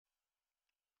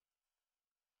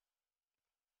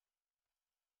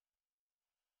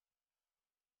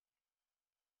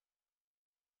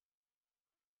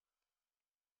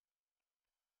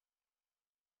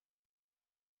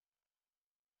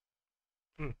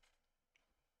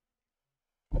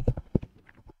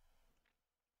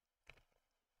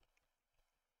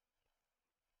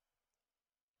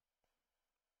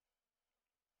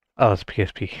Oh, it's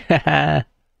PSP.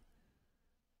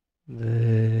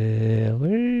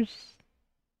 Where's...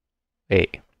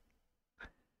 Wait.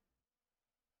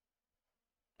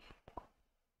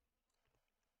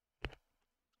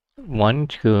 One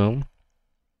tomb.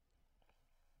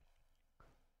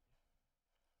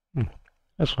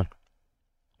 This one.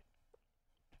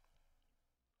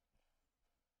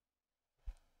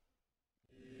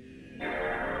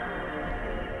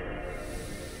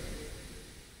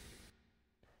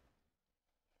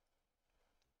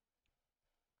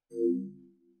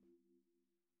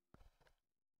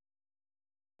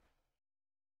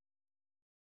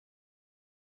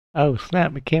 Oh,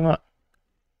 snap, it came up.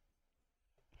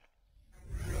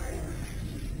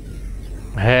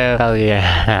 Hell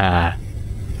yeah.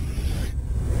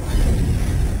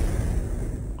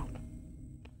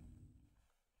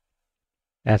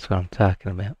 That's what I'm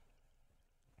talking about.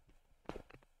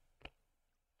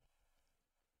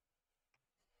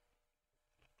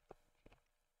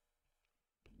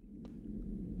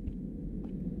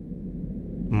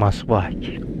 Must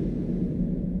watch.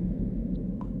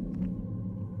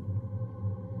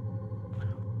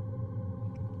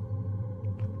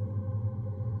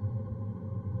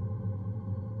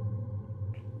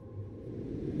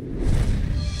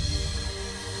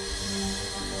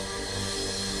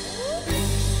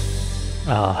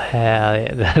 Oh, hell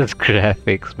yeah. That's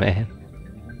graphics, man.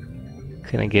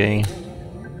 Couldn't get any.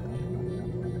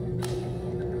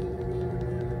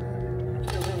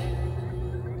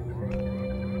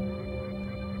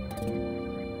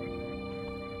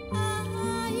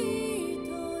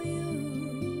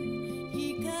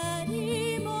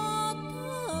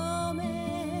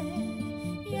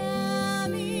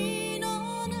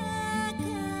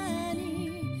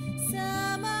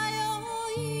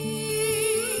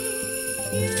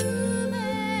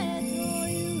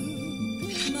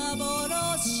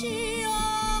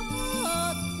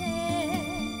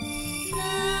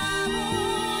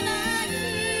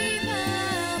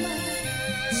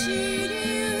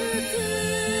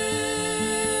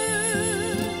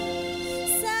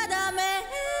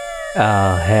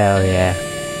 Oh, hell yeah.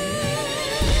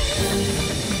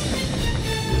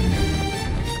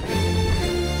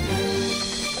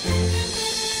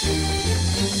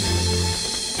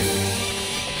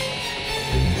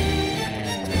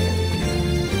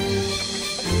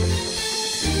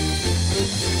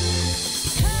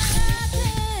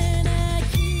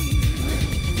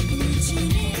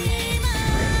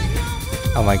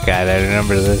 Oh my god, I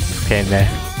remember this kinda.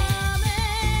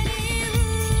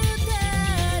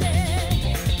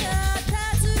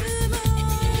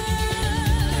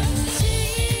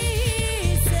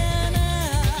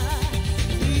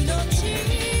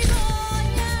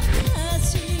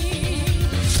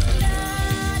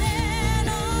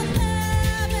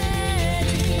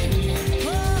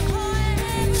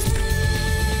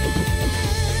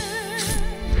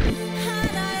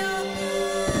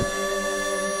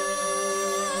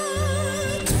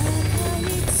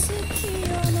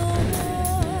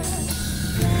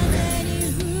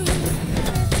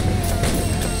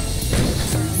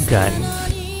 Gun.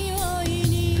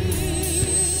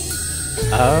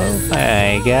 Oh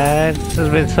my god, this has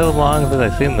been so long since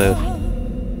I've seen this.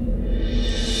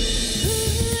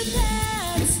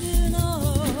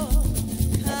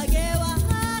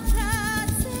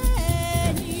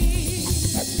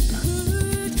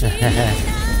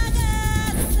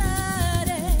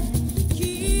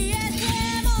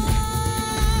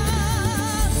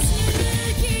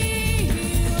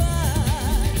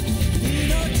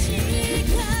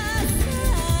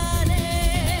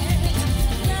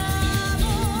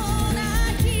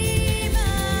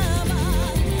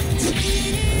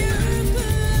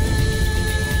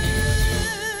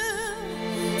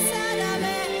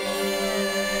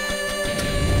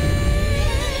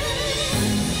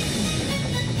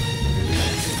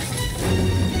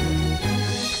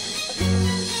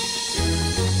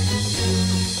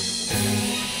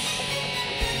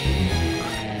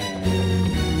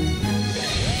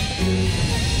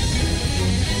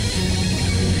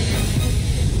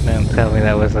 Tell me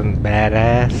that wasn't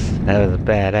badass. That was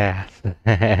badass.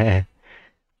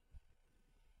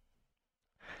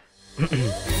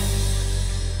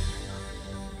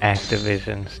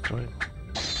 Activision story.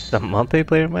 The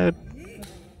multiplayer mode?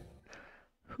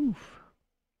 Whew.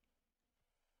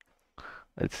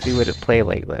 Let's see what it play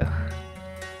like though.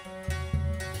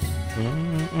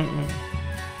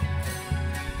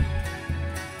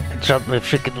 I dropped my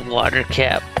freaking water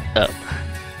cap up.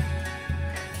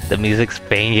 The music's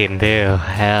banging too.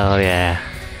 Hell yeah.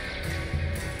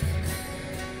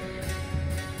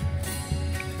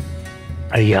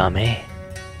 Ayame.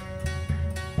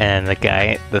 And the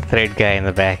third guy in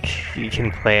the back, you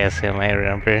can play as him, I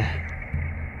remember.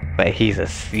 But he's a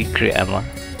secret unlock.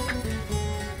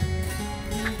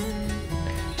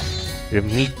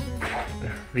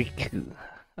 Riku.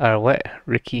 Or what?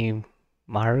 Ricky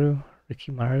Maru?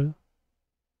 Ricky Maru?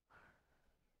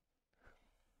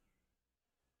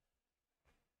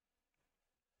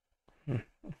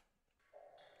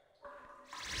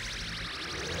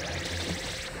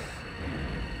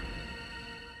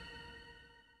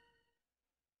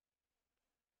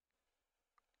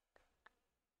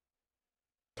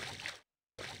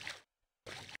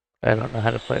 I don't know how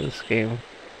to play this game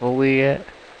fully yet.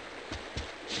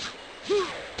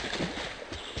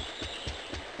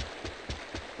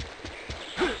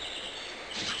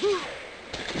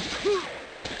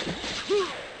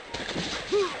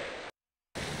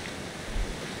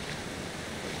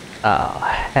 Oh,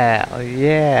 hell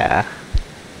yeah.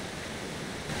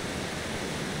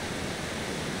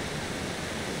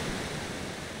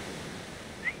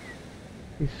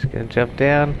 He's just gonna jump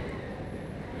down.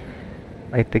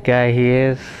 Like the guy he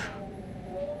is.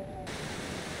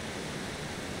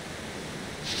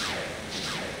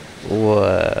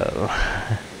 Whoa.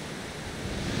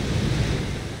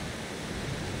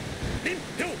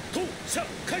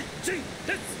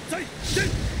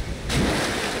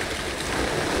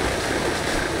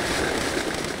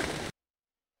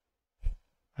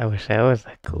 I wish I was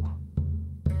that cool.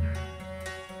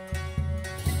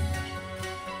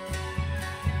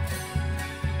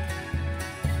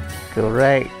 Go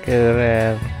right, go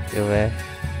around, go back.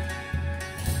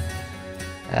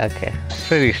 Okay,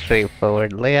 pretty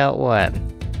straightforward. Layout 1.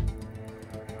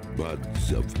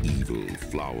 Buds of evil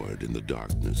flowered in the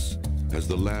darkness as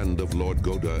the land of Lord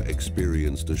Goda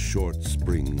experienced a short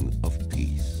spring of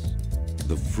peace.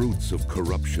 The fruits of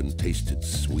corruption tasted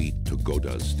sweet to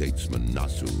Goda's statesman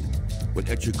Nasu when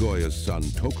Echigoya's son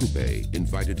Tokubei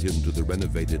invited him to the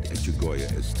renovated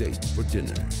Echigoya estate for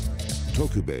dinner.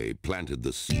 Tokubei planted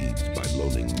the seeds by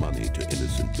loaning money to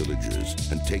innocent villagers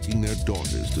and taking their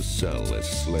daughters to sell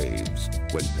as slaves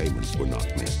when payments were not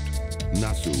met.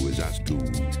 Nasu is asked to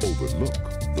overlook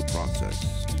the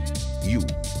process. You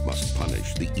must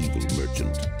punish the evil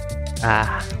merchant.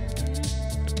 Ah.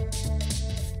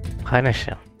 Punish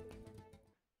him.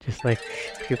 Just like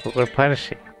people were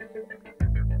punishing.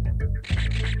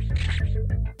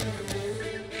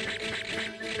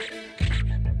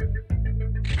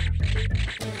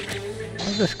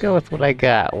 I'll just go with what I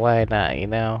got. Why not, you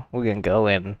know? We can go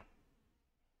in.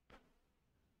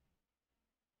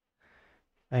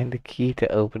 Find the key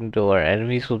to open door.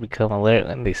 Enemies will become alert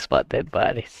when they spot dead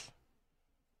bodies.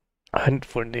 Hunt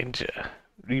for ninja.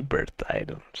 Rebirth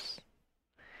items.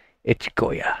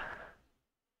 Ichigoya.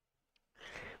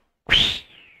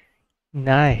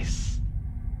 Nice.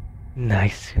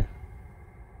 Nice.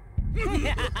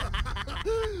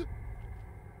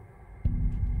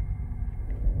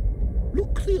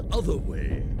 Look the other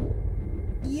way.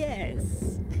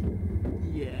 Yes.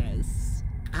 Yes.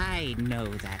 I know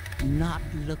that not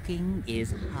looking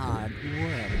is hard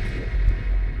work.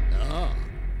 Ah,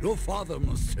 your father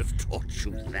must have taught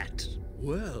you that.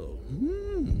 Well,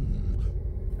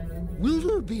 will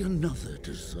there be another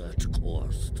dessert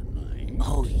course tonight?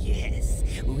 Oh, yes.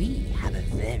 We have a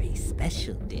very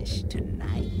special dish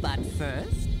tonight. But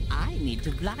first, I need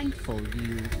to blindfold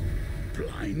you.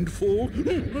 Blindfold?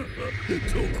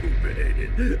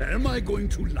 Tokubei, am I going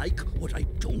to like what I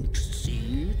don't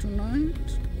see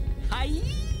tonight? Hi,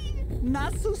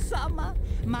 Nasu-sama.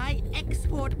 My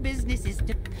export business is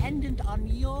dependent on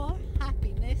your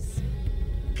happiness.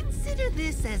 Consider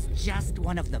this as just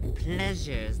one of the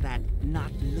pleasures that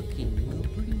not looking will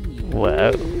bring you.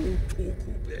 Wow. Oh,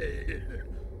 Tokubei.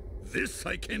 This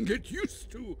I can get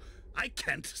used to. I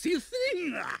can't see a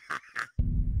thing.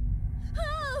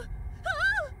 Oh!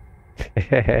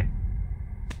 Oh!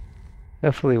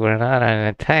 Hopefully we're not on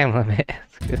a time limit.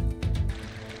 That's good.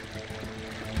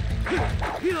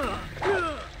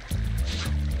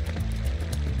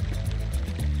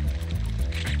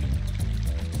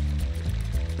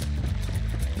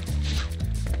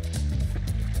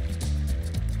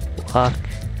 Walk.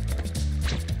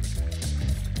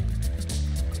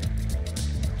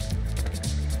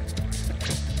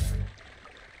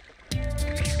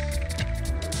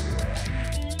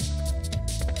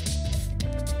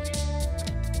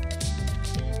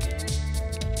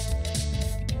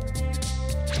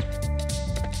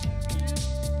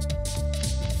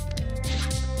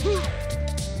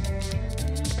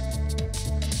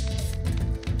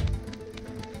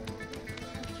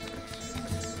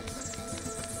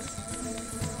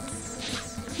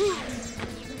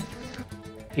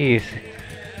 Easy.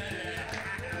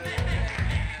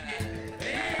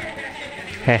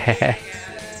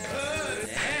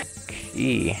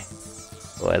 Key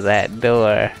for that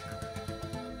door.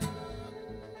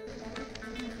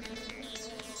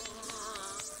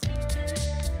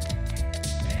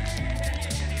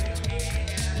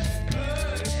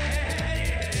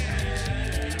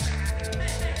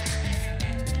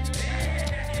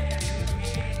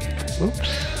 Oops.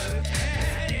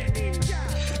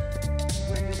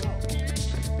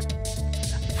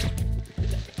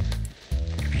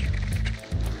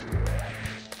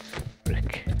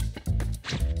 Frick.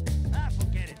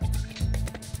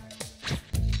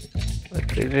 What,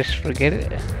 did I just forget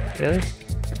it? Really?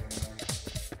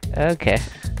 Okay.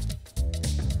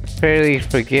 Fairly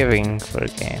forgiving for a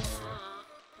game.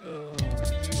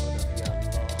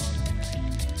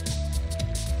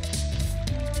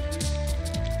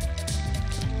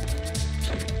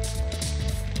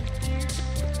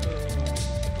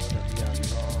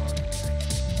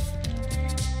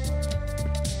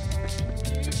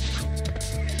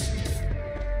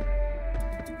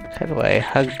 How do I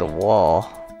hug the wall?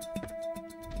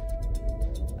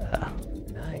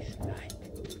 Nice, nice.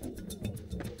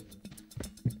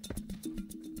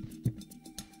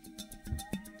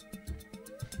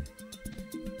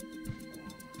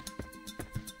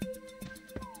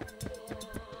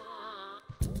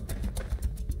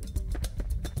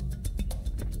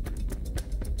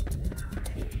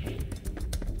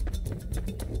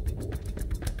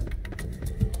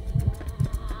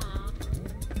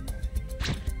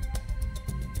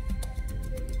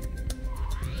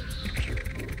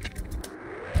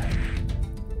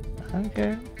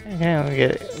 Okay,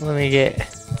 let me get.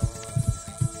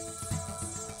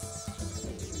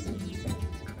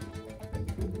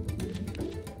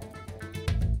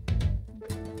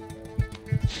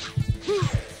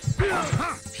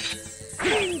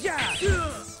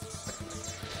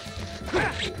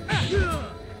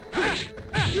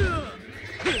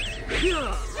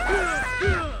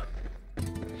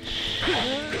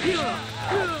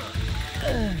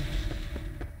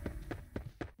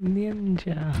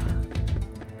 Ninja.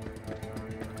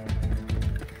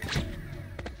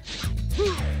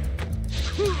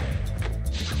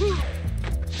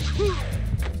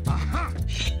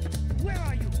 Where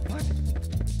are you? What?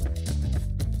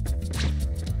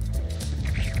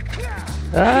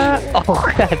 Ah!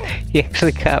 Oh god, he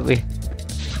actually caught me.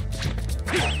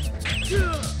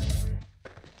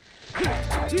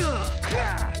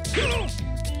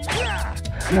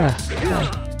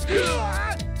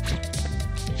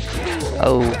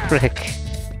 Oh, frick.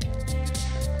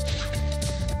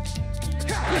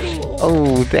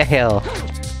 Oh, the hell.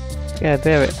 God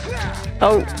damn it.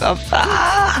 Oh,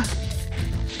 ah!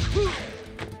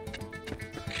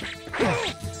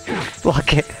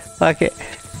 Block it, block it.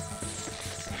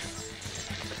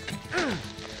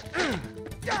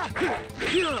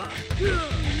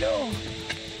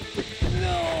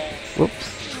 Whoops.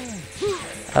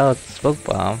 Oh, it's a smoke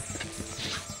bomb.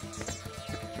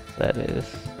 That is.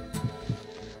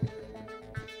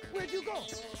 Where'd you go?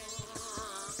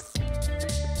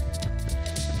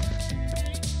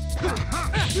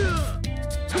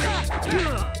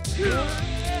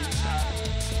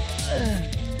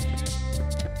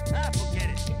 Forget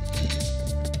it.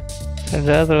 Turn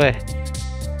the other way.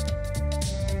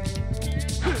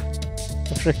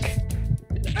 The frick.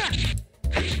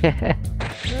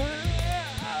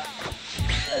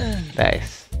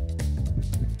 Nice.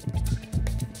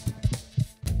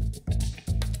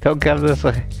 Don't come this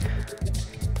way.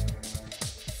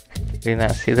 Did you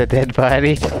not see the dead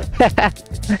body?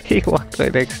 He walked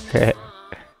right next to it.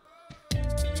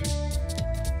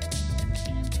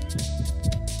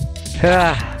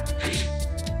 Ah!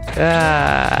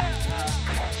 Ah!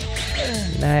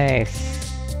 Nice.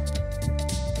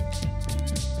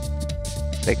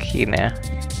 The key now.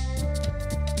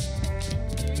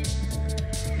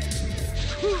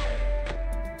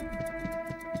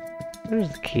 Where's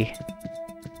the key?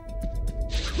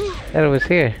 That was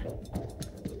here.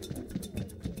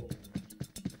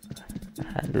 I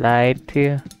lied to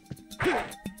you.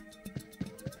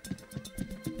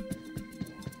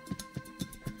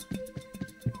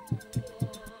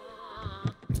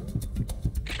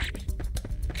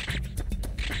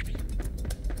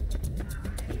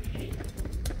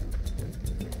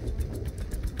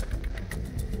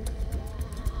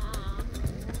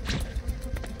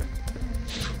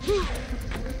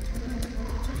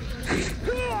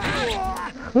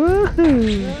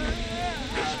 Woohoo!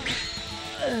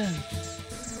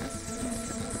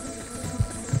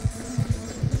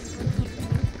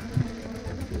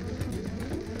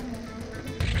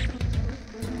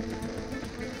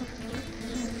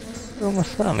 You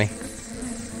almost saw me.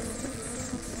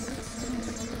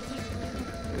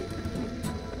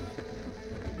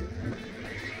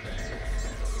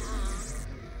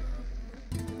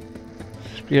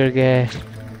 Spear guy.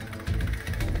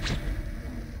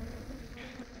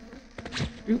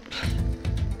 Oops.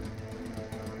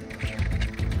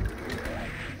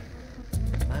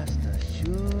 Master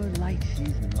sure likes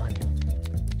his money.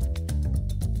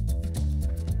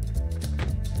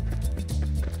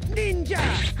 Ninja!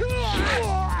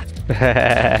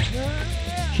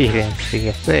 He didn't see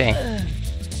a thing.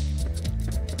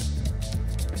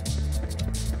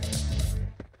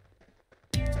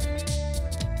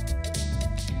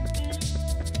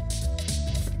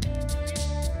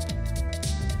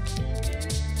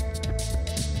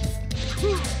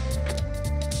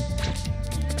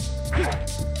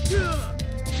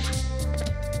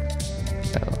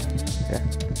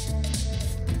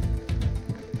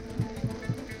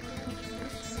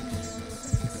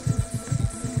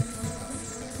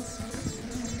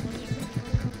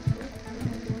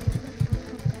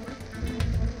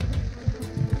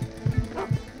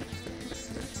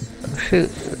 Shoot,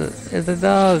 it's a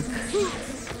dog.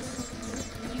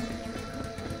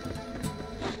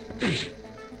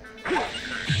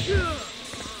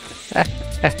 I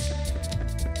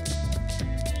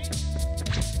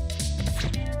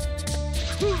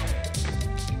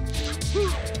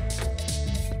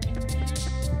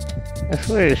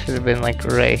swear it should have been like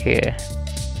right here.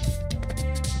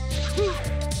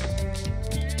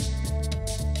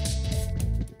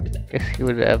 Guess he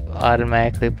would have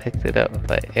automatically picked it up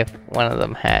if one of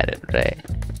them had it, right?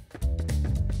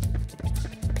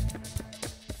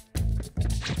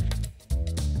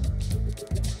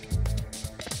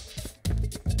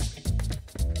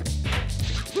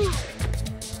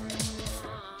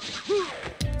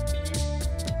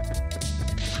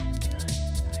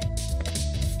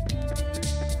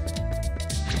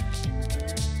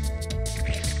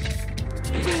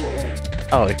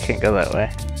 Oh, it can't go that way.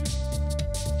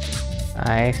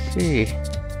 I see.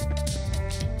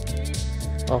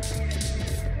 Oh.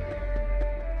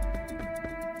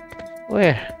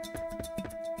 Where?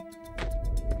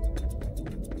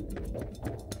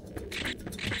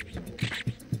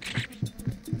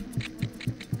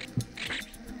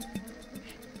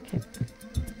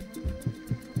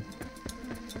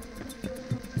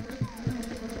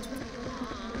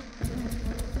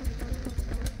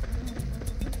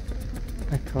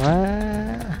 Like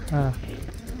what? Oh.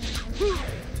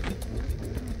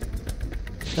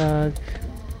 Dog.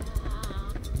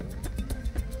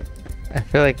 I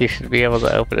feel like you should be able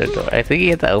to open a door. I think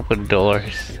you have to open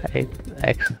doors. I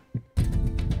actually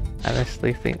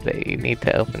honestly think that you need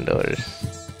to open doors.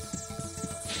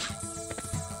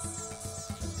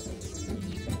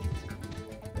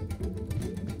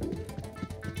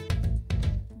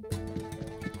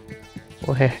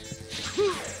 Where?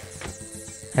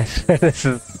 I swear this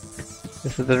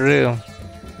is the room.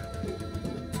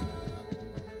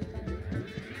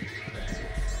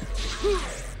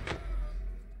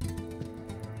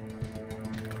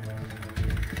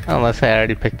 Unless I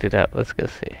already picked it up, let's go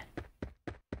see.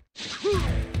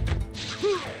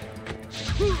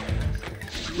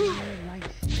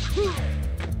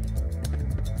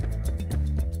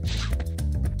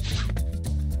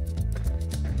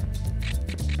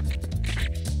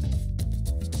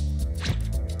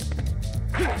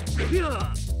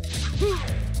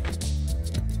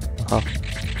 Oh,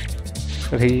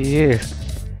 what are you?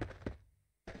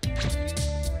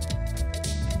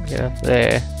 Get up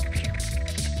there.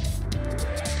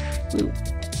 Ooh.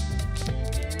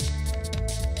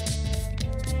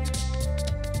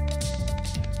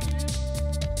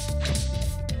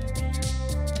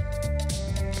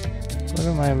 What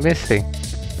am I missing?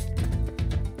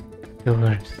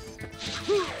 Doors.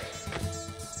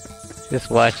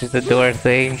 Just watch the door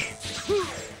thing.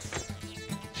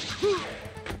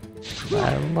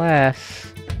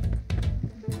 Unless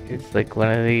it's like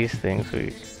one of these things where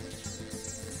you...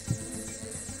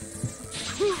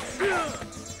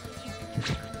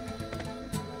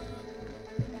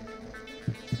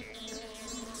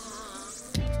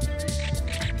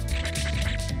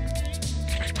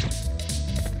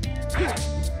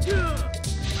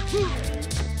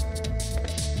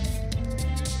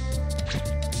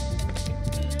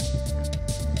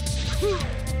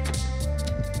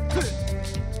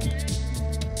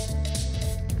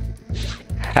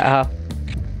 How?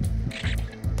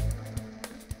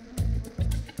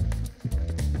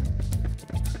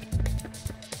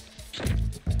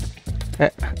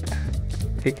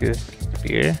 Take this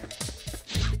spear.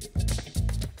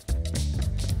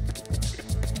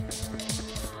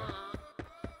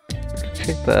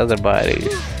 the other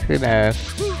bodies. Who knows?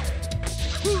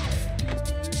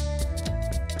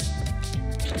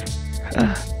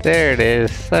 There it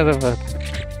is, son of a...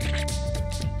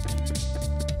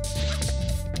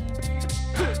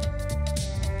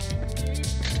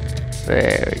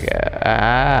 There we go.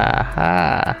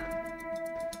 Aha!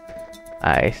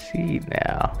 I see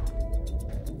now.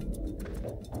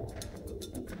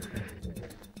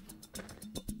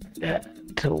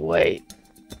 To wait.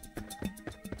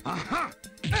 Aha!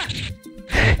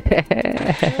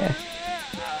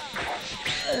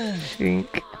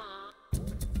 Shink.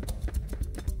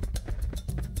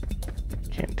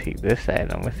 Can't take this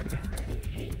item with you.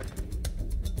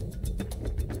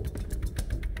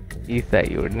 You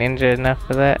thought you were ninja enough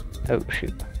for that? Oh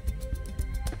shoot.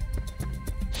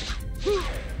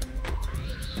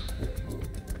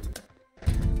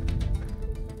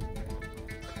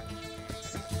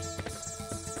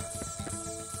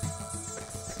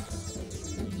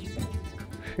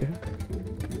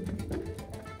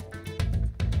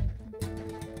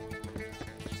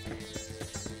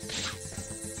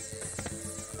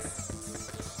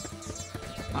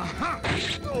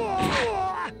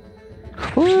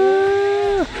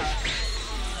 Woo!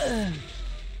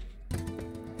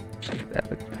 That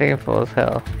looks painful as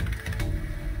hell.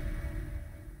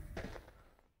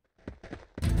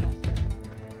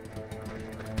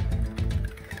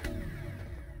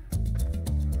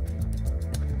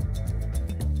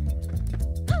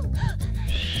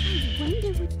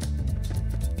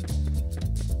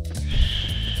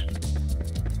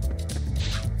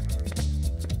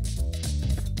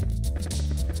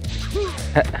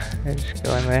 I just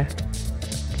go in there.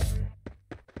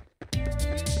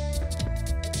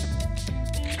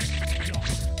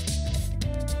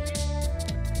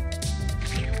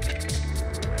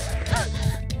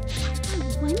 I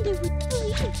wonder what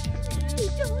please you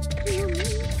don't kill me.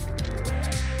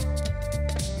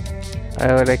 Why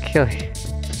would I kill you?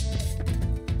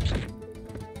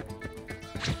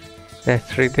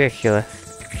 That's ridiculous.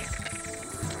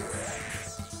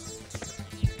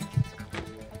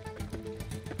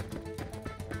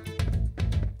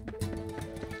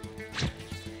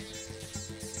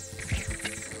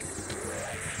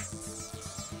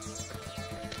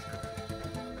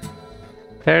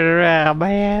 Turn around,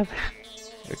 man.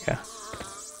 There we go.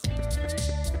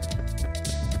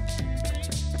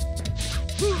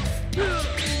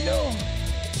 No!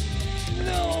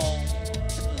 No!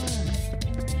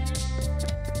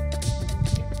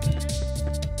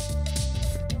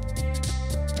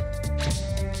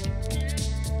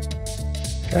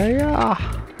 Yeah.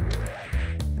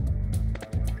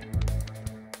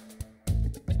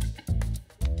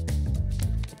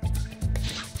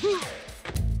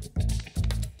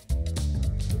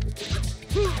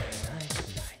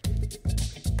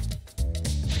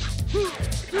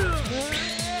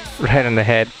 Right in the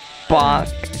head. Bonk.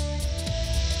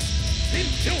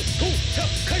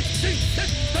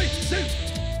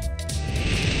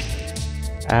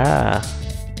 Ah.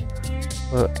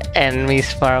 Well,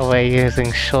 enemies far away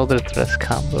using shoulder thrust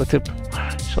combo to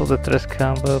shoulder thrust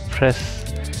combo. Press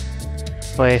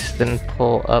twice, then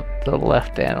pull up the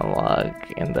left analog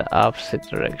in the opposite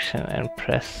direction and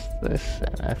press this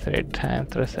a third time.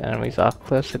 Thrust enemies off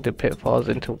cliffs into pitfalls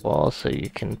into walls so you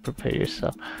can prepare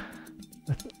yourself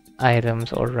with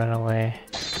items or run away.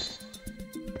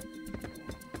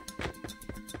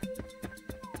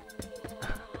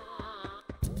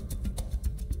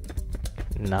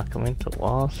 Knock them into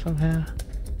walls somehow.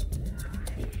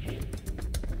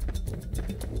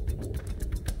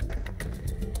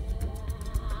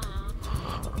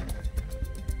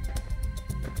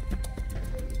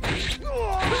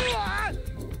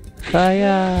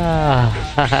 Fire!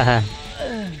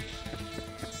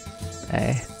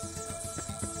 Hey.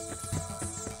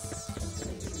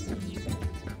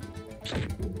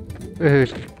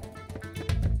 Food.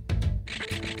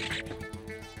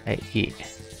 I eat.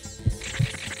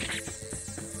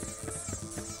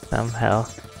 Some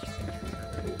health.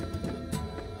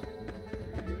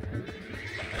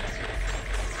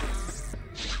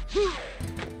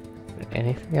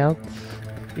 Anything else?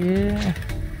 Yeah.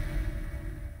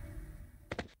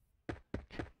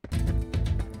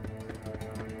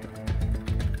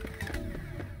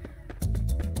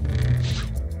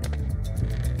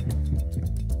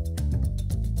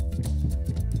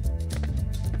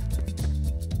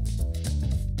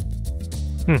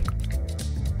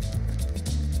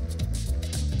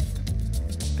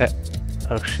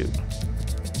 Oh shoot.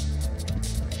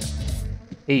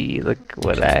 Hey, look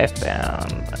what I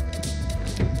found.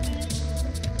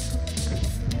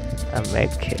 A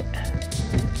med kit.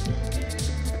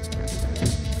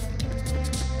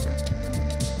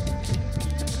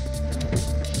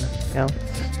 else?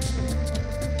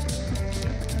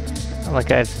 Oh my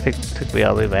god, it took me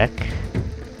all the way back.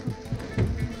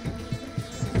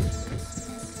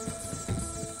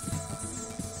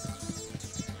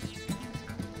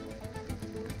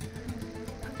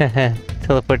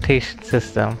 Teleportation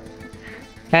system.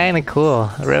 Kinda cool.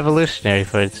 Revolutionary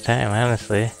for its time,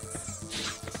 honestly.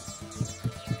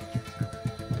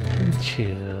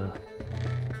 Tenchu.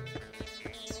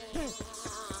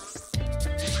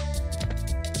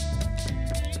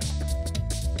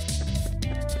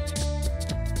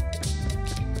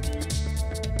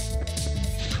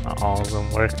 All of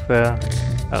them work though.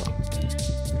 Oh.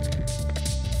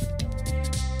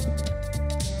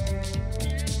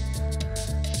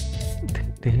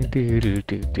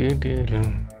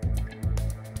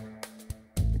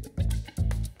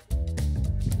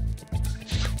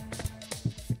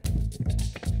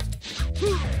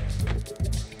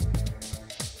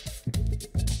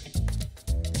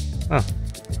 Oh.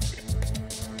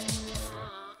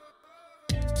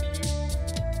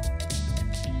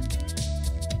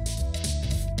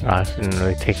 Oh, it didn't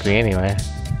really take me anywhere.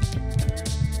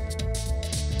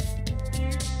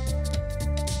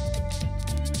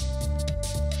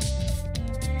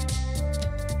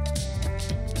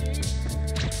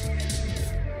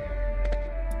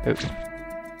 Oops.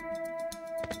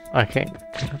 I can't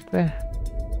get up there.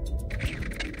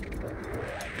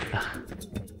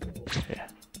 Yeah.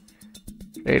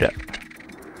 Straight up.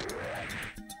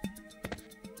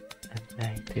 And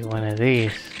then do one of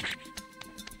these.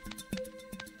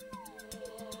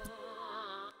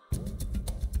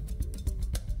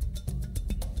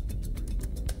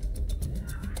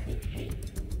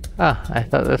 Oh, I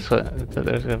thought this one. I thought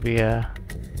there was gonna be a.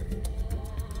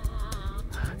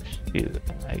 Shoot,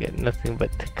 I get nothing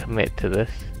but to commit to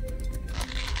this.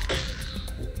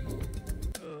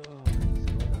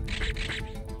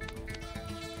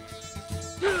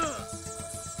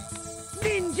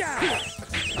 Ninja!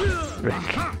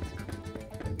 Rick.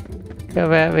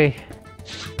 Come at me.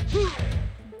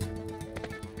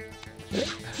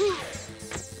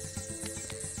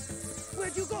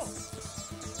 Where'd you go?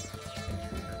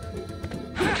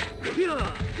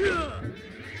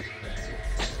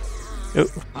 Oh.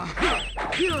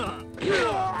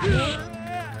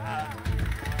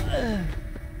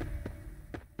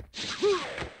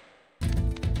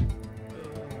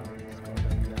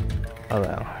 Hold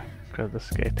on, grab this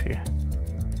guy too.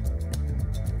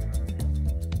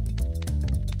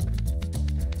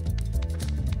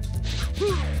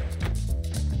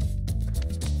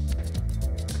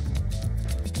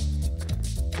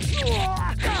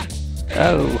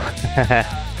 Oh,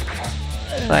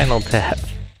 final tap.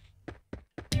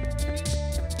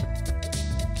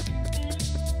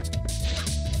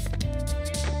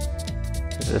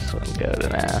 This one go to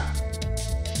now?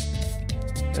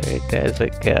 Where does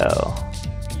it go?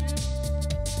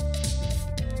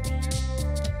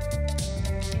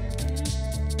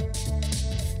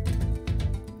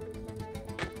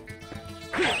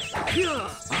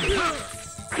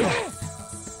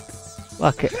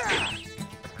 Fuck it.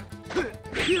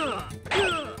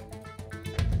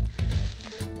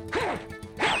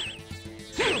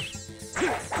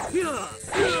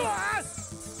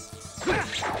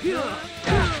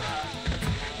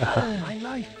 My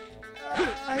life.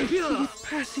 I see it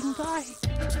passing by.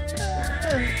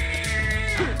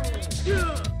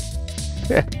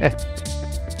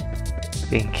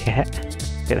 Big cat.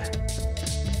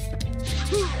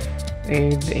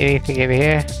 Anything in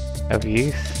here of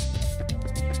use?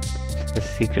 Just a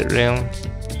secret room.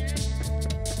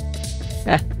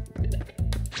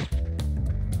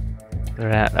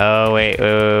 Around. Oh wait,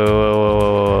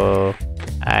 whoa.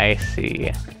 I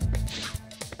see.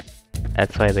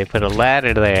 That's why they put a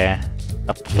ladder there.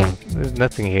 Oh, there's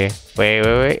nothing here.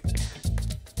 Wait.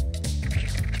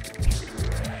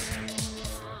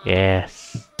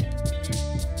 Yes.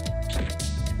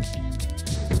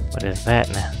 What is that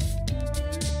now?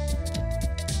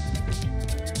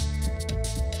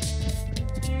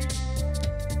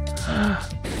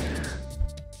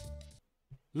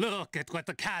 Look at what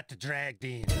the cat dragged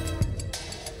in.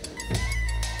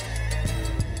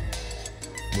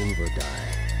 Move or die.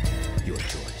 Your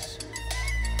choice.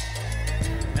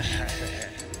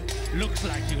 Looks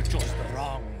like you chose the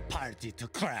wrong party to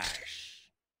crash.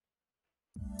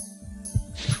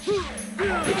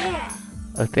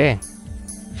 Oh dang.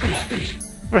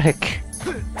 Frick.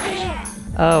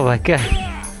 Oh my god.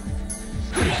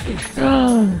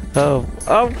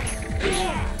 Oh.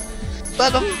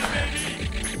 Son of...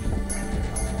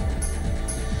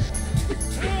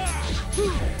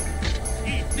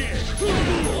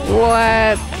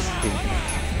 What?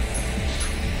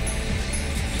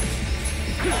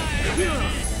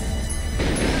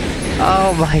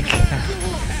 Oh my god.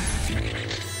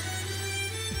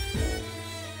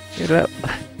 Get up.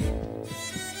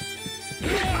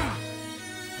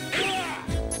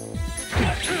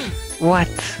 What?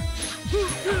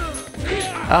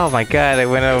 Oh my god, I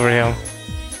went over him.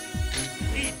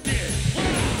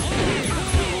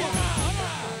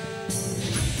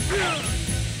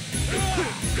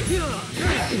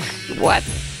 What?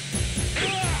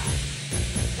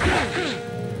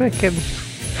 Frickin'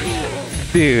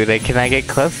 dude, I cannot get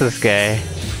close to this guy.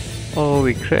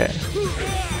 Holy crap.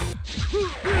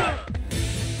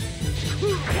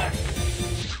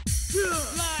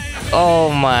 Oh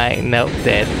my, nope,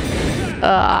 dead.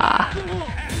 Ah.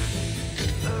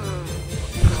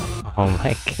 Oh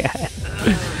my god.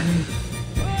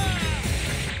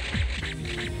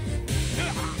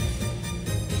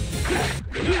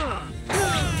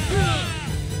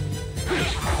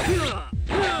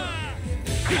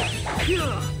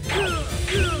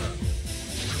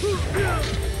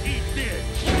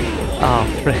 Oh,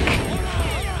 frick.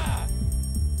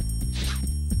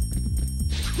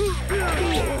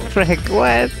 Frick,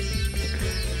 what?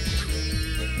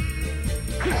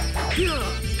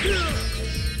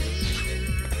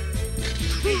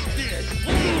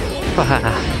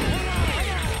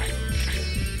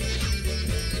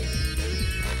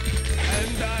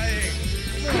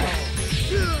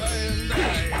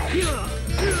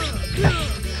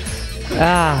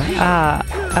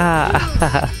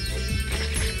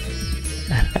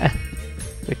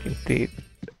 Freaking teeth.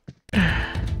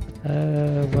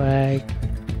 Oh my.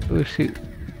 Oh shoot.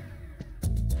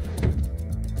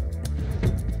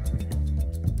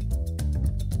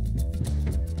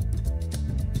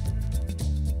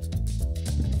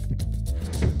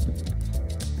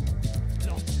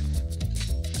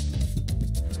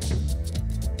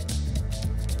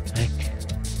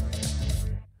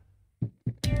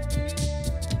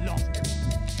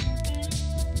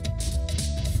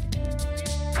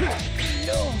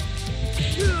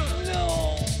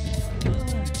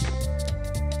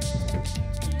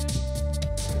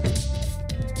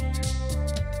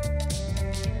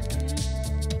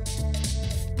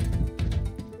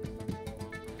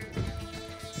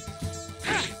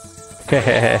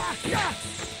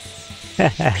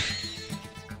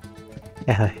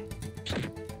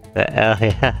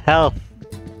 The health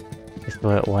is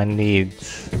what one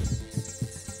needs.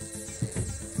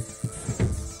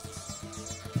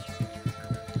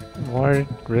 More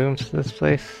rooms to this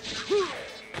place?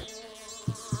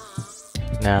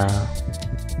 No.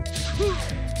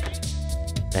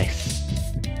 Nice.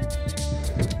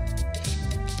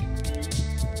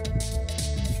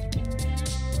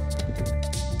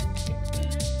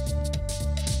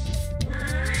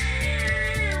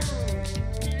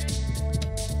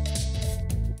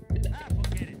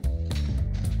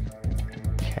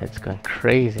 It's going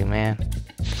crazy, man.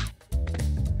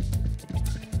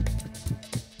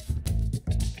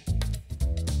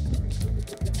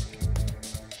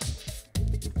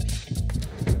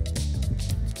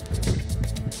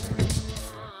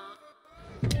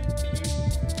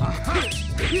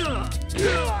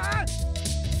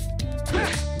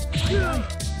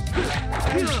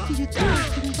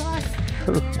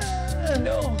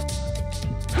 No!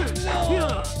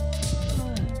 No!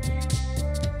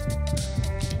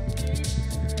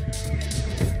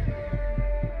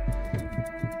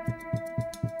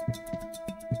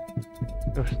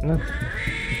 There's nothing.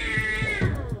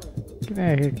 Get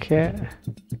out of here, cat.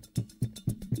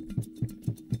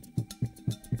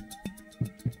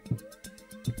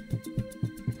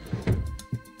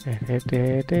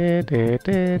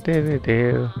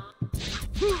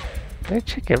 Did I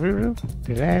check every room?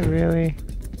 Did I really?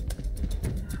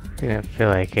 Didn't feel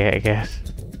like it, I guess.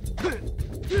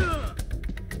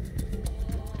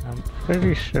 I'm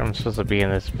pretty sure I'm supposed to be in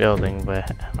this building,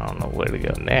 but I don't know where to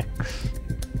go next.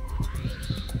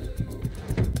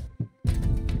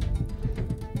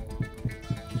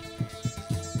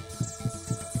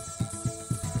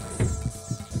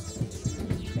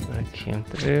 I came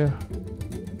through.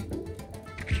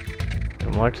 There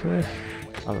more to this?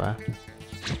 Hold on.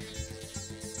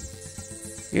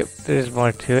 Yep, there's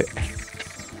more to it.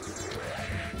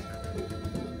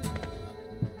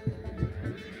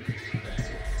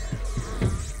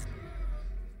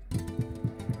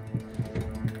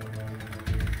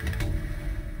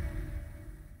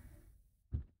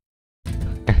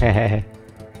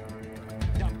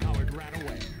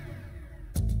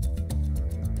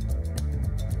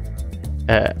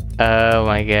 Oh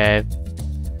my god.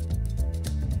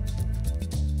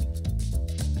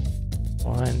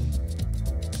 One.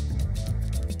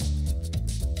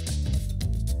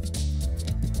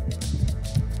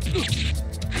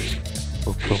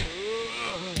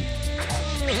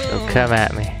 come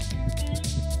at me.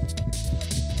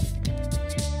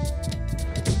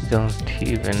 Don't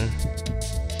even.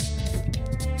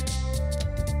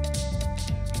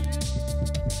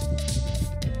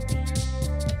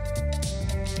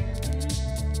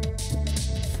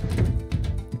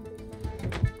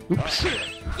 Oops.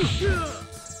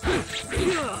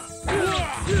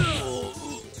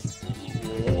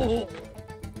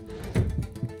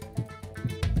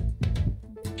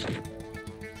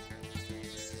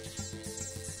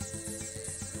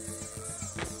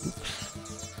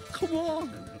 Come on,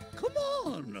 come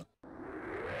on.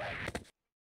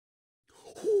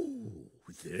 Oh,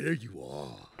 there you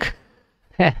are.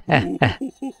 Oh,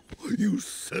 you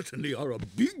certainly are a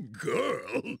big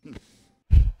girl.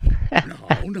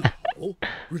 Now,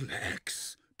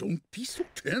 relax. Don't be so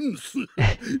tense.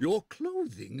 Your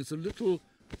clothing is a little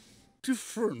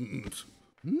different.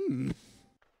 Hmm?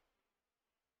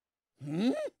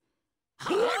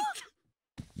 What?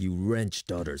 You wrench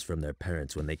daughters from their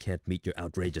parents when they can't meet your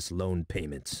outrageous loan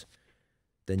payments.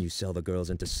 Then you sell the girls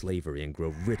into slavery and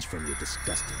grow rich from your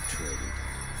disgusting trade.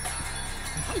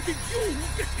 How did you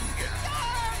get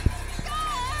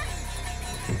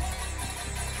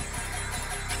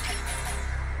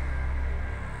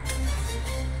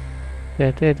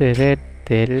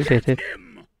in here?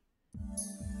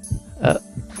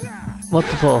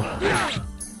 Multiple.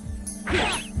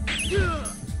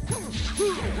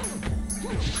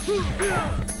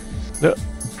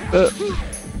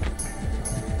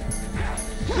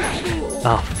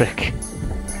 Oh, frick.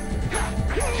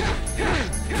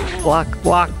 Block,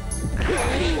 block.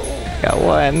 Got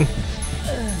one.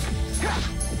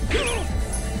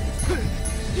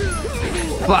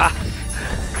 Bah.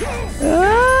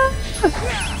 Ah.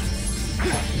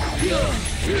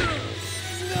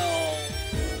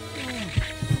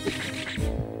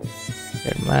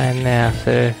 You're mine now,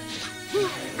 sir.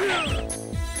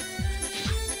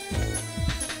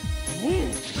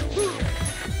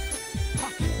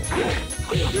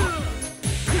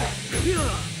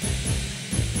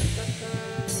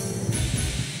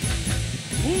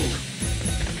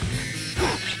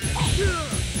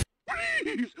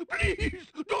 Please,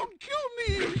 don't kill me!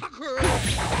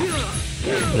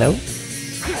 Hello?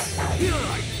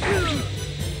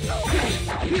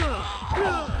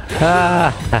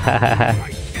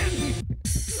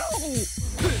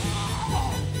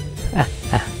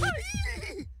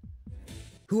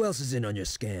 Who else is in on your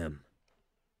scam?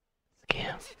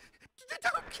 Scam.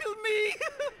 Don't kill me!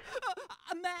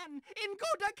 A man in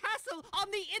Goda Castle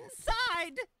on the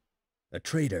inside! A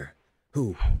traitor?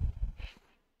 Who?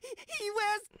 He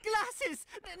wears glasses.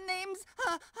 Name's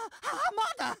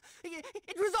Hamada.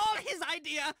 It was all his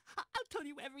idea. I'll tell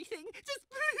you everything. Just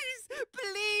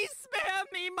please spare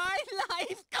me my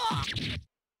life. Oh.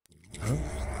 Huh?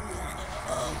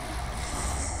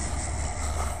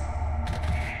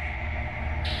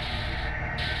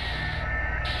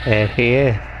 There he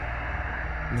is.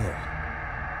 No,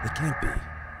 it can't be.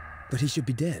 But he should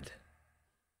be dead.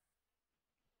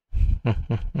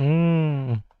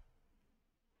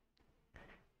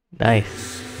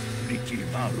 Nice.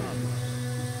 Rikimaru.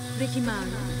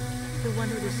 Rikimaru, the one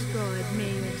who destroyed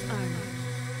Mayor's army.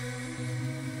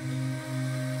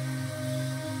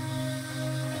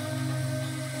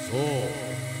 So,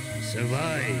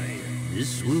 survive.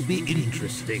 This will be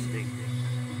interesting.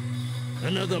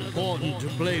 Another pawn to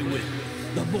play with.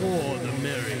 The more the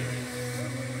merrier.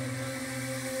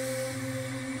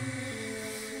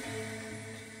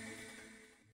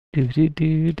 Do do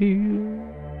do do.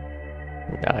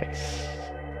 Nice.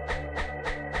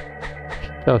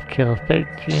 Self kill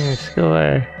 13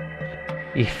 score.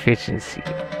 Efficiency.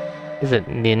 Is it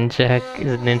ninja?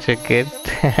 Is ninja good?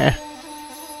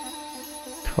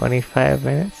 25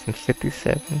 minutes and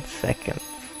 57 seconds.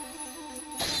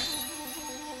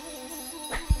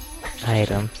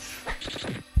 Items.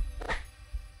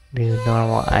 New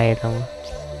normal items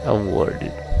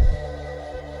awarded.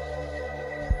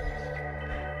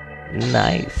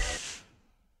 Nice.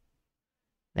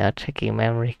 Now checking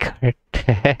memory card.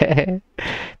 Do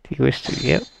you wish to,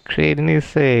 yep, create a new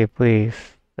save, please?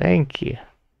 Thank you.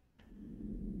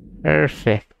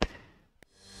 Perfect.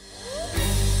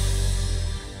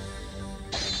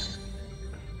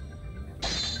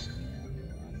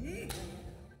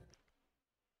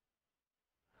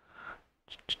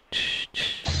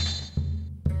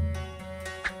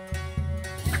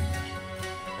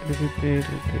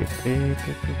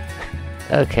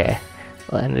 Okay,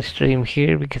 we'll end the stream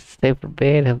here because it's day for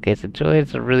bed. Hope you guys enjoyed.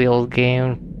 It's a really old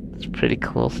game. It's pretty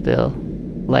cool still.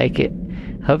 Like it.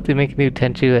 Hope they make a new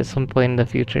Tenchu at some point in the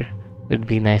future. It'd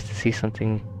be nice to see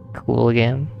something cool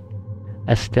again.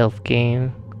 A stealth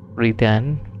game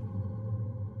redone.